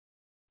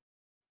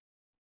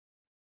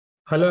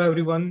Hello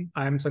everyone,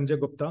 I am Sanjay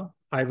Gupta.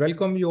 I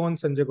welcome you on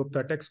Sanjay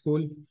Gupta Tech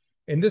School.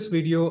 In this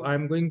video, I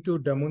am going to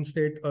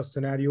demonstrate a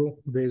scenario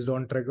based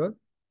on trigger,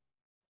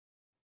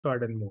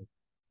 start and move.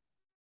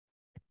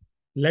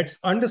 Let's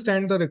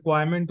understand the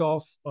requirement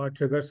of a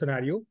trigger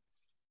scenario.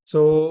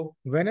 So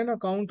when an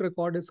account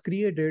record is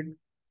created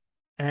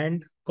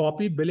and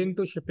copy billing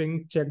to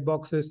shipping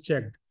checkbox is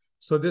checked.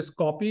 So this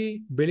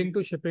copy billing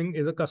to shipping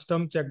is a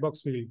custom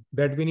checkbox field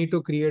that we need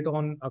to create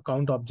on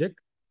account object.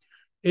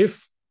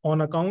 If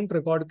on account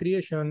record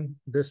creation,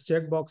 this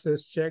checkbox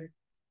is checked,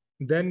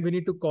 then we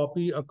need to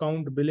copy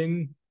account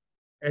billing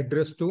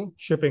address to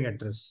shipping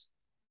address,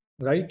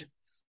 right?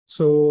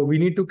 So we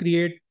need to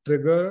create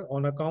trigger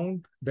on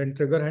account, then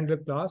trigger handler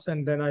class,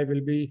 and then I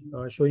will be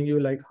showing you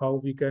like how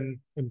we can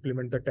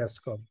implement the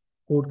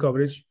code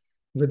coverage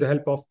with the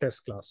help of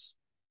test class.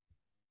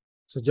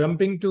 So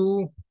jumping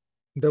to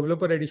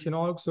developer edition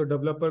org. So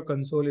developer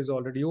console is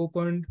already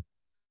opened.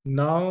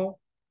 Now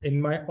in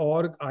my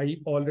org, I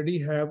already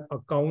have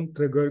account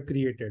trigger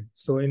created.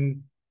 So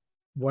in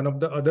one of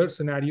the other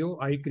scenario,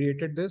 I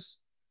created this.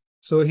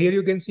 So here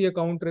you can see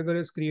account trigger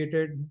is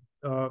created.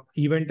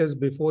 Event is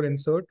before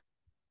insert.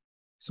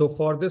 So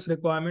for this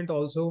requirement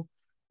also,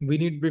 we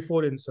need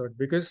before insert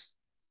because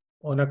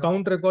on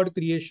account record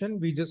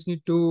creation, we just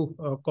need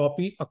to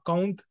copy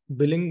account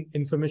billing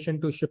information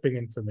to shipping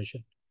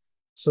information.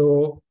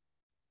 So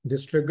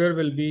this trigger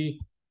will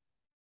be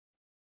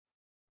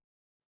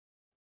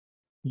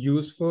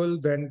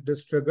useful. Then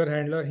this trigger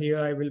handler here,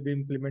 I will be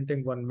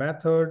implementing one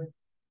method.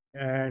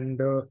 And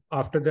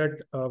after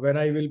that, when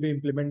I will be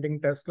implementing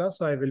test class,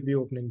 so I will be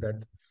opening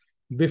that.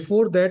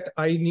 Before that,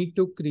 I need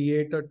to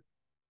create a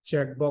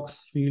checkbox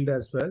field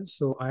as well.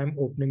 So I am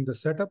opening the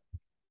setup.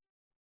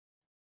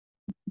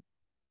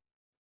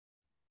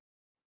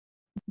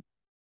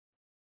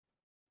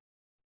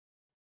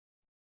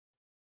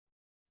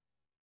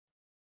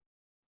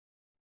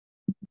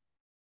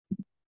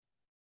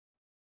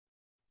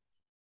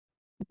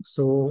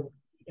 So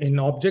in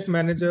object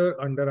manager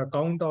under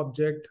account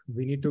object,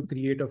 we need to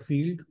create a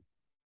field.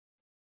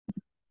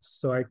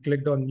 So I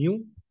clicked on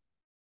new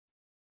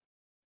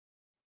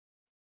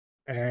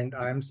and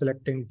I'm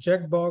selecting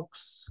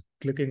checkbox,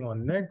 clicking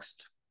on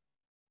next.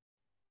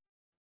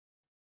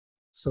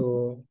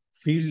 So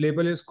field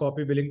label is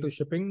copy billing to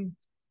shipping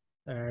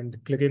and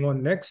clicking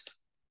on next.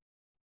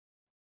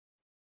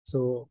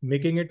 So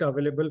making it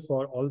available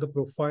for all the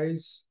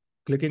profiles,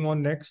 clicking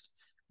on next,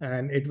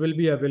 and it will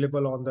be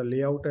available on the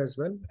layout as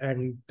well.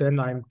 And then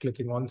I'm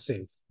clicking on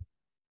save.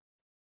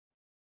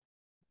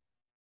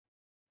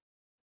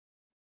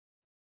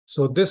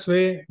 So this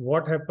way,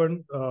 what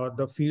happened,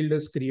 the field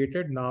is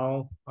created.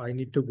 Now I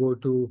need to go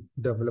to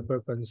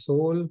developer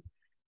console,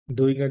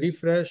 doing a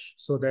refresh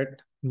so that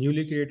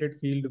newly created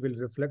field will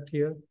reflect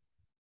here.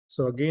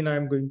 So again,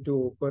 I'm going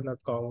to open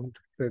account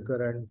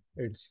trigger and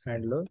its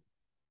handler.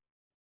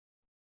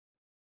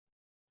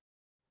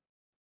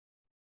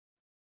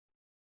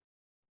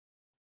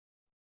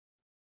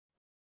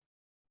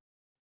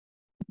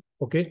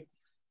 Okay.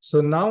 So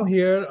now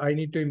here I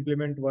need to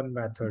implement one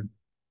method.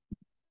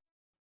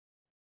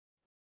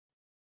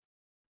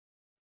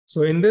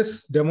 So in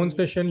this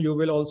demonstration, you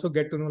will also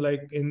get to know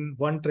like in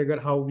one trigger,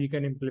 how we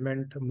can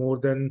implement more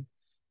than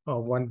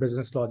one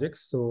business logic.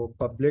 So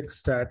public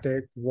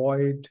static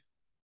void.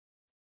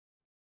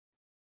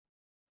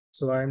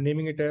 So I'm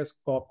naming it as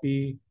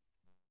copy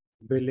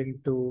billing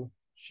to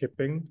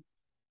shipping.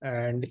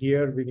 And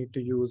here we need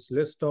to use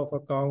list of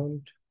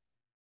account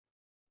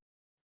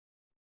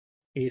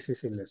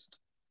ACC list,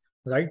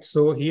 right?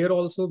 So here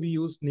also we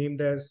use name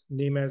as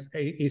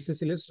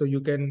ACC list. So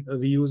you can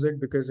reuse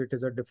it because it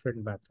is a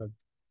different method,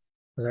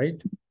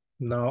 right?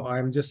 Now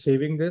I'm just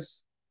saving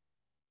this,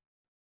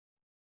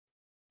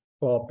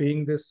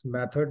 copying this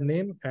method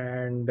name,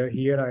 and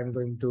here I'm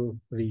going to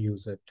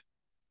reuse it.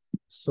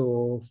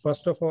 So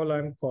first of all,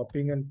 I'm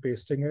copying and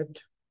pasting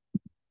it.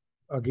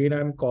 Again,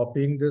 I'm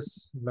copying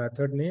this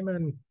method name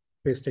and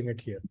pasting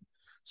it here.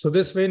 So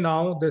this way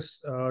now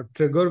this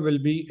trigger will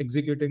be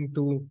executing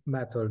two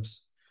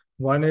methods.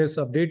 One is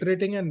update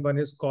rating and one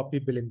is copy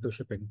billing to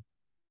shipping.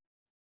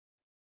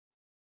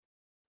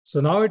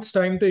 So now it's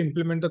time to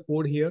implement the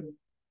code here.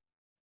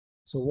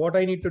 So what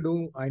I need to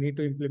do, I need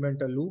to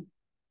implement a loop.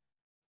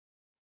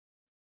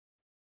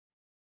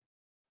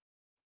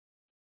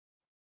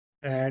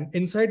 And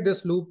inside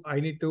this loop,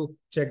 I need to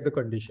check the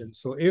condition.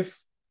 So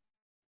if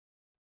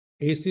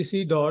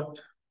ACC dot,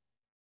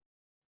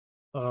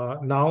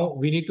 now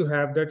we need to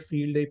have that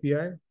field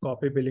API,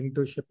 copy billing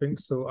to shipping.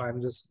 So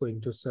I'm just going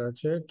to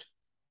search it.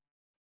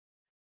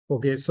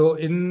 Okay, so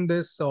in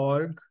this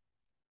org,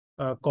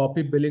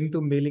 copy billing to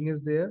mailing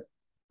is there.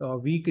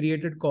 We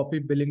created copy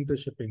billing to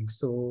shipping.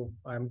 So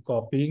I'm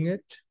copying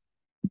it,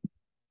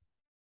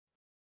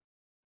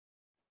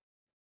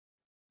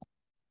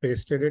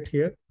 pasted it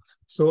here.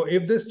 So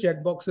if this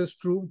checkbox is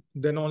true,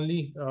 then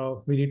only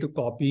we need to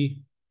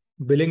copy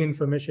billing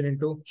information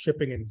into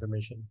shipping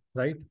information,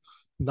 right?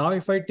 Now,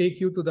 if I take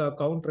you to the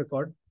account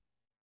record,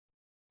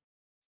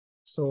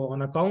 so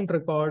on account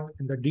record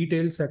in the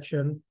details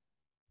section,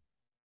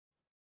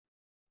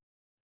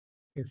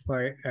 If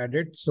I add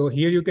it, so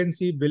here you can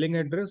see billing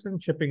address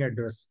and shipping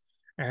address,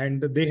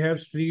 and they have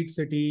street,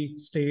 city,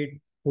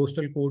 state,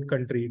 postal code,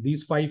 country.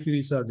 These 5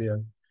 fields are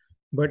there.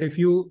 But if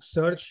you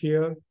search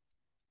here,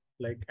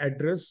 like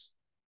address,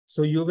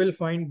 so you will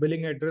find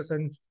billing address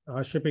and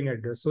shipping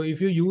address. So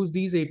if you use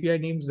these API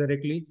names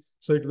directly,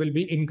 so it will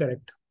be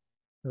incorrect,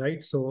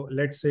 right? So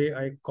let's say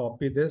I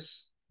copy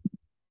this.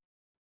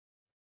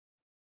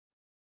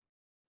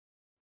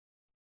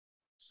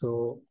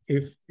 So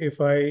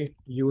if I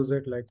use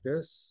it like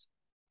this,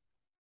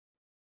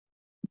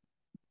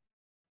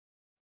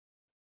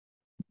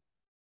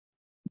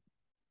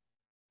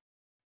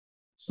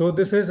 so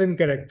this is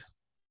incorrect.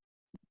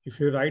 If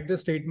you write the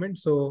statement,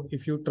 so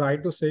if you try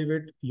to save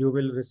it, you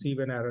will receive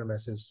an error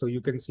message. So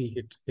you can see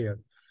it here.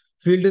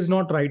 Field is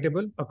not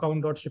writable,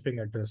 account.shipping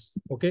address.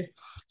 Okay.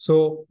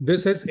 So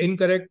this is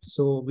incorrect.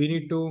 So we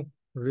need to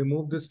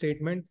remove this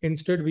statement.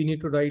 Instead, we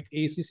need to write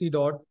ACC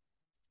dot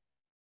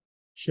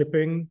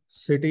shipping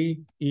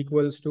city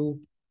equals to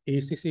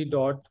ACC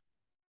dot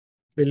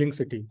billing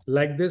city.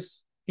 Like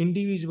this,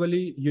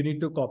 individually, you need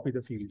to copy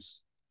the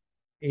fields.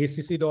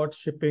 ACC dot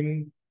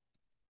shipping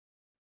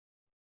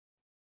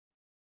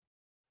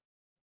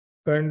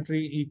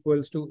country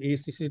equals to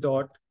ACC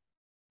dot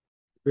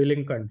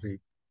billing country.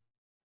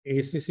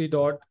 ACC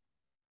dot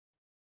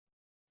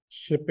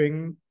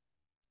shipping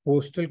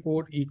postal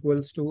code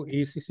equals to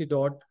ACC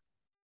dot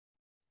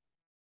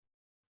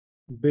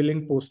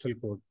billing postal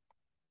code.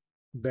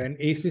 Then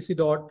ACC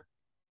dot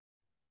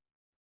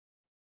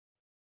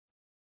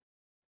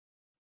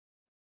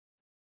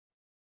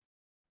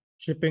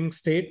shipping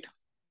state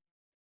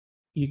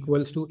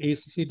equals to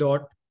ACC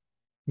dot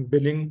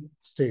billing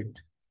state.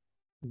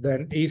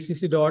 Then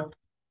ACC dot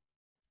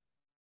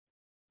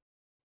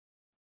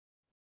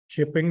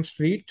shipping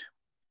street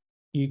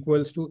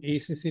equals to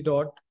ACC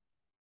dot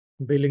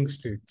billing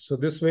street. So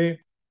this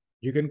way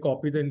you can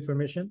copy the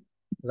information,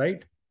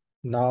 right?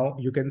 Now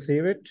you can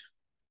save it.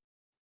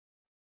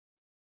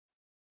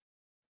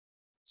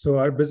 So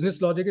our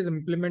business logic is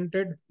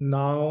implemented.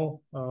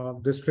 Now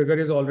this trigger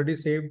is already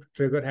saved.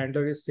 Trigger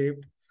handler is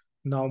saved.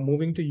 Now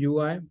moving to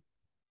UI.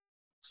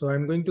 So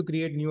I'm going to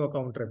create new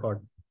account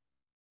record.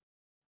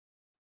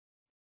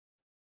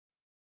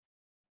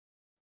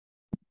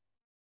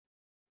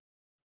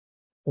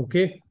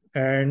 Okay.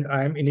 And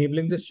I'm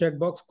enabling this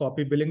checkbox,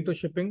 copy billing to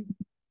shipping.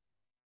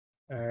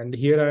 And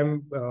here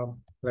I'm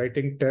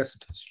writing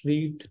test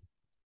street,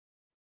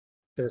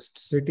 test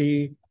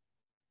city,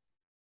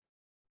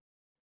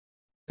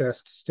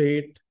 test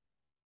state,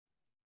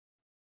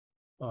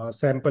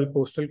 sample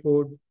postal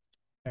code,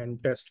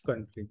 and test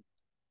country.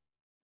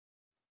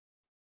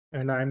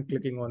 And I'm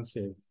clicking on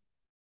save.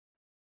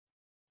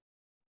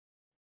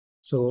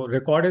 So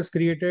record is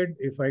created.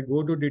 If I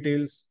go to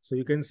details, so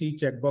you can see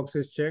checkbox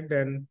is checked,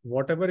 and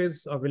whatever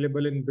is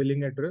available in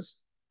billing address,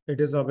 it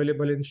is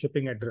available in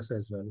shipping address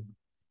as well,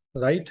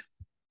 right?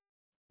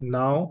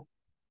 Now,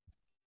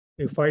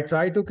 if I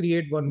try to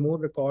create one more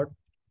record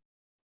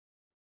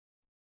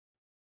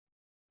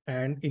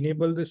and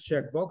enable this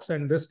checkbox,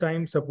 and this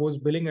time suppose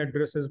billing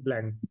address is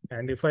blank,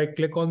 and if I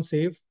click on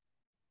save,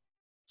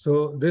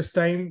 so this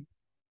time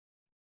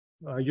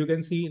you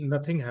can see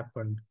nothing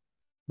happened,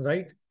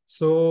 right?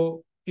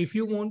 So if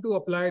you want to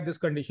apply this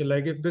condition,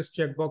 like if this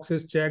checkbox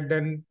is checked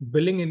and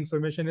billing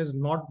information is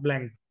not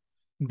blank,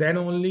 then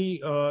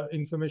only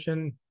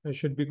information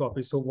should be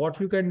copied. So what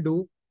you can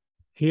do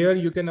here,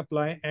 you can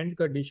apply end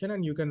condition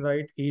and you can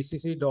write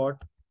ACC dot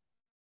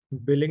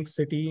billing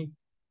city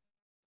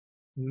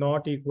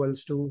not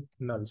equals to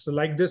null. So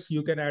like this,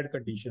 you can add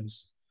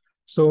conditions.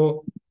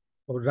 So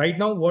right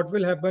now, what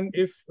will happen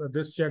if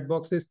this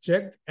checkbox is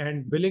checked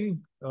and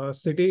billing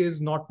city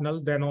is not null,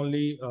 then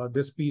only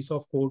this piece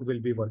of code will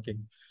be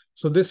working.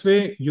 So this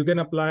way you can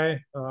apply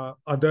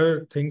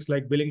other things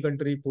like billing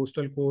country,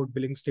 postal code,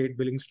 billing state,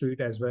 billing street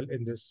as well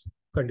in this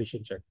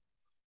condition check,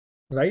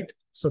 right?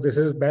 So this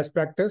is best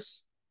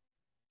practice.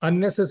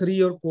 Unnecessary,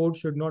 your code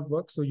should not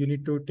work. So you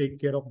need to take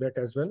care of that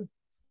as well.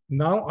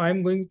 Now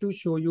I'm going to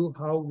show you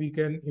how we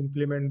can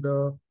implement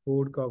the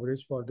code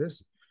coverage for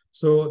this.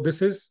 So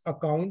this is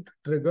account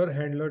trigger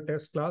handler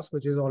test class,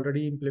 which is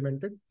already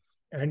implemented.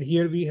 And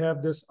here we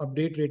have this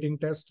update rating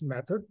test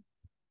method.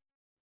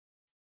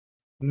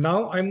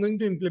 Now I'm going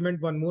to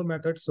implement one more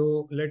method.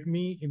 So let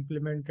me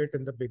implement it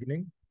in the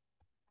beginning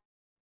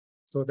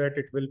so that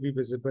it will be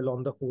visible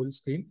on the whole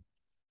screen.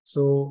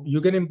 So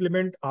you can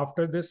implement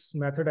after this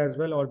method as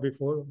well or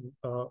before,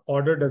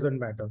 order doesn't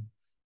matter.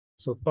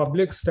 So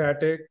public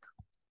static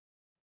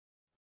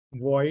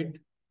void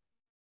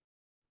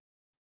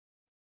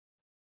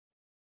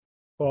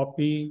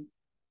copy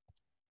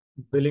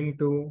billing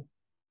to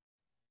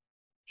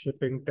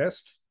shipping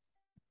test.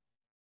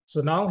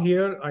 So now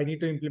here I need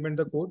to implement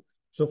the code.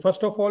 So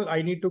first of all,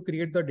 I need to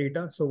create the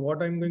data. So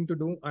what I'm going to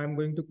do, I'm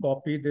going to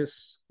copy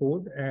this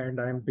code and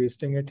I'm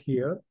pasting it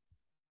here.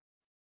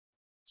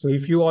 So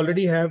if you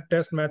already have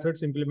test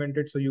methods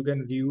implemented, so you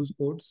can reuse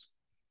codes.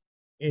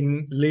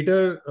 In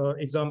later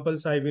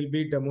examples, I will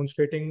be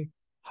demonstrating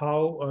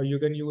how you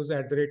can use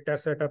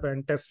 @test setup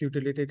and test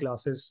utility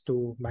classes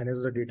to manage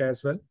the data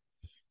as well.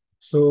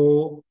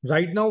 So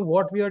right now,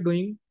 what we are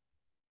doing,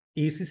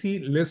 ACC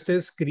list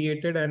is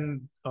created,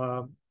 and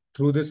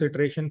through this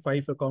iteration,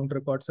 5 account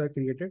records are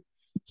created.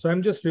 So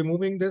I'm just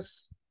removing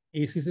this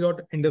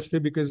ACC.industry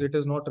because it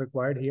is not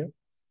required here.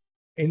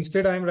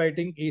 Instead, I'm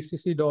writing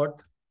ACC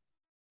dot,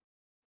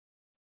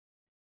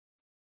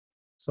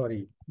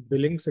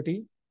 billing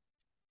city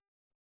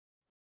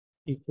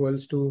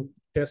equals to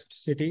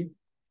test city.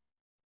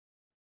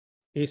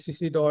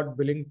 ACC dot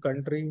billing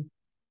country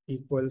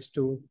equals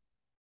to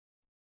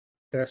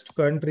test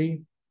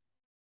country.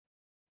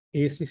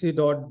 ACC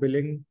dot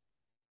billing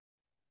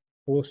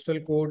postal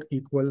code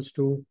equals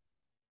to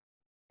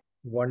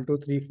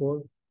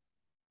 1234.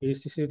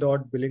 ACC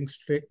dot billing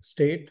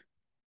state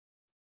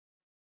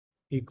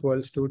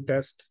equals to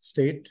test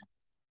state.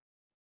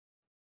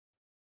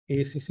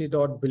 ACC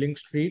dot billing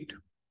street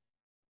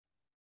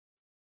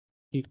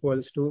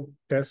equals to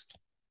test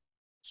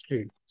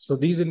street. So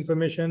these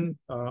information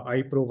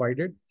I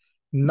provided.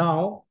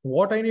 Now,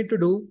 what I need to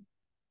do,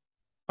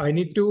 I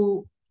need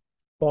to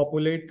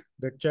populate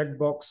the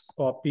checkbox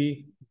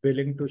copy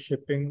billing to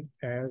shipping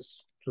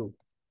as true,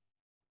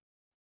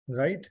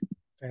 right?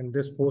 And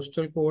this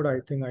postal code, I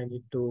think I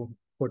need to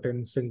put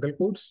in single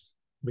quotes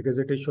because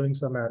it is showing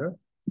some error.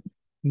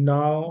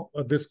 Now,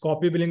 this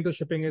copy billing to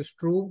shipping is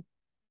true,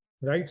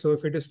 right? So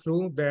if it is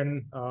true,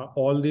 then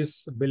all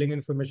this billing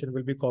information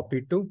will be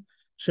copied to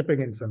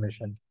shipping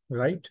information,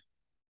 right?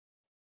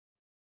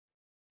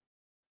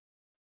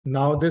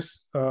 Now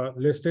this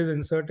list is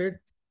inserted.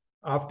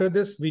 After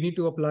this, we need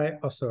to apply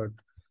assert.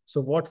 So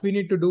what we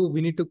need to do,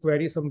 we need to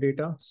query some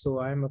data. So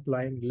I'm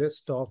applying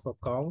list of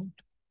account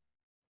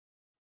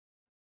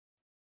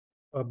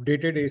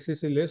updated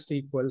ACC list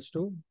equals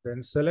to,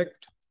 then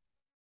select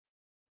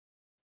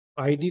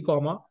ID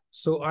comma.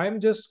 So I'm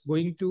just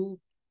going to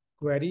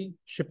query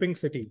shipping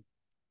city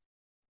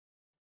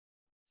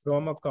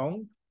from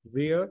account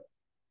where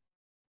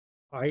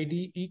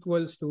ID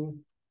equals to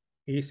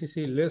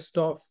ACC list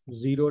of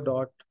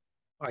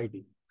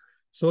 0.id.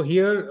 So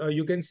here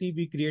you can see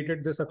we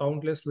created this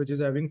account list, which is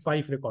having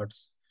 5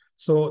 records.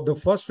 So the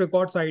first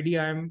record's ID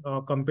I'm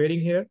comparing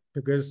here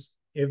because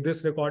if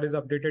this record is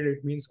updated,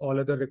 it means all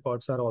other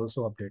records are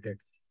also updated.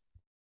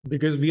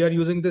 Because we are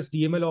using this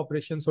DML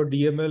operation, so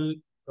DML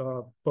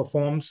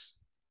performs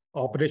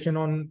operation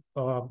on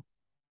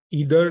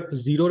either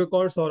 0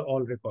 records or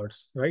all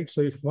records, right?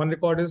 So if one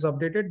record is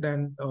updated,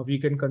 then we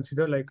can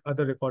consider like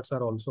other records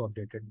are also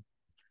updated.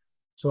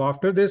 So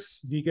after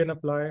this, we can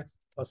apply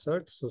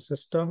assert. So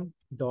system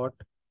dot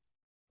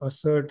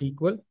assert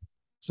equal.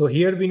 So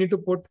here we need to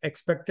put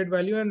expected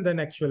value and then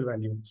actual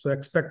value. So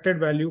expected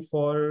value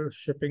for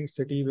shipping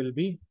city will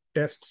be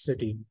test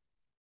city.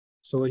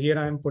 So here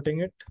I am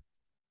putting it.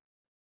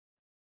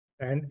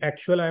 And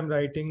actual, I'm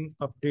writing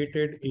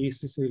updated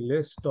ACC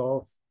list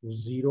of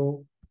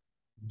 0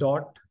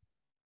 dot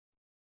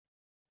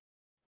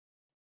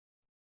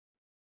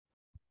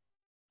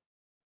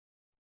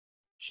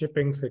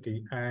shipping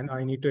city. And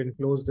I need to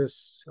enclose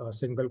this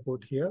single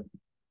quote here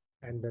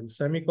and then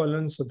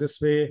semicolon. So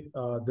this way,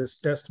 this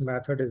test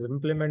method is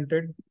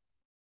implemented.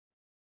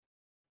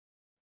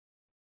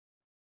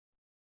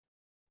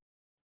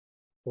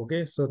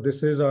 Okay, so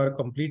this is our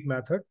complete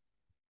method.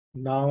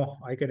 Now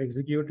I can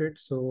execute it.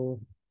 So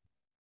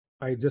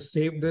I just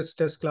save this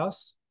test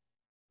class,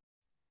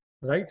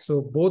 right?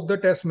 So both the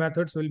test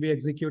methods will be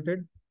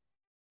executed.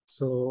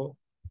 So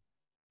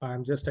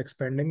I'm just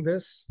expanding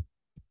this,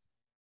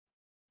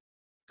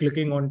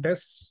 clicking on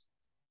tests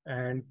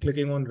and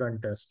clicking on run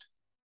test.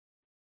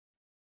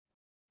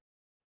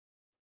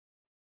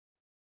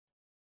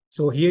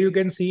 So here you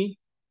can see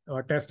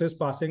test is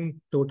passing,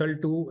 total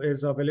 2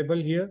 is available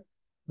here,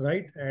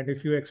 right? And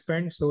if you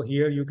expand, so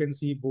here you can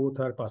see both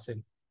are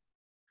passing.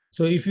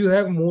 So if you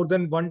have more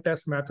than one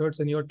test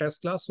methods in your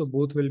test class, so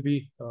both will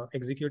be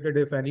executed.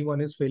 If anyone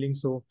is failing,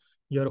 so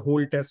your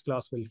whole test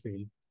class will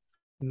fail.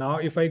 Now,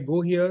 if I go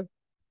here,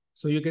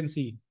 so you can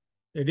see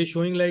it is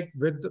showing like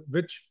with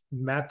which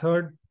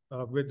method,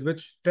 with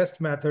which test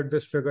method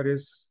this trigger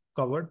is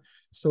covered.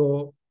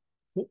 So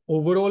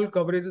overall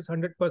coverage is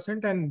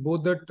 100% and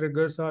both the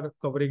triggers are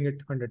covering it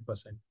 100%,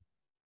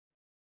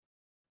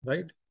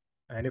 right?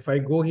 And if I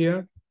go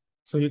here,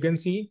 so you can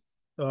see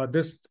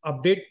this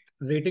update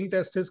rating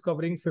test is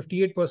covering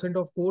 58%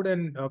 of code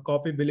and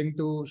copy billing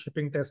to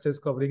shipping test is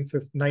covering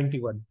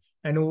 91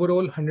 and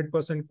overall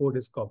 100% code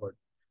is covered.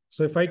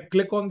 So if I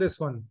click on this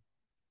one,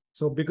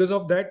 so because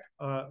of that,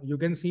 you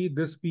can see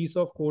this piece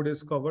of code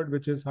is covered,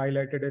 which is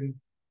highlighted in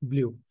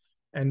blue,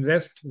 and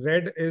rest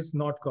red is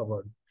not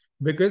covered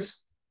because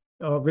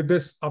with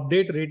this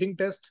update rating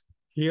test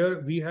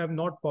here, we have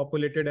not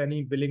populated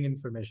any billing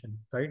information,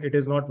 right? It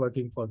is not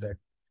working for that.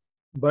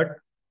 But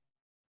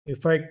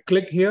if I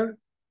click here,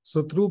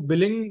 so through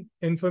billing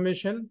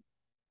information,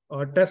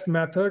 test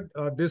method,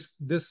 this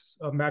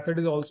method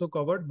is also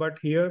covered, but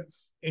here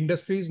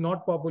industry is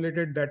not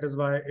populated. That is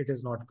why it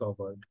is not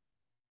covered,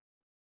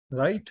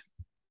 right?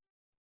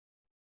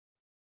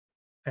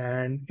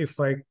 And if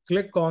I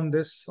click on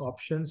this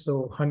option,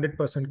 so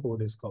 100%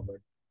 code is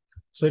covered.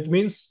 So it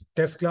means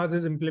test class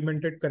is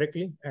implemented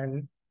correctly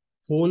and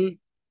whole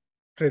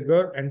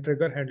trigger and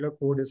trigger handler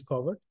code is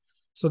covered.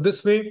 So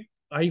this way,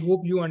 I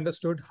hope you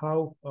understood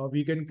how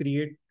we can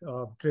create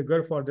a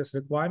trigger for this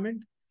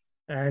requirement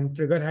and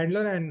trigger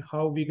handler, and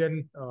how we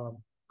can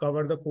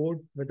cover the code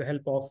with the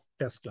help of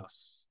test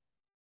class.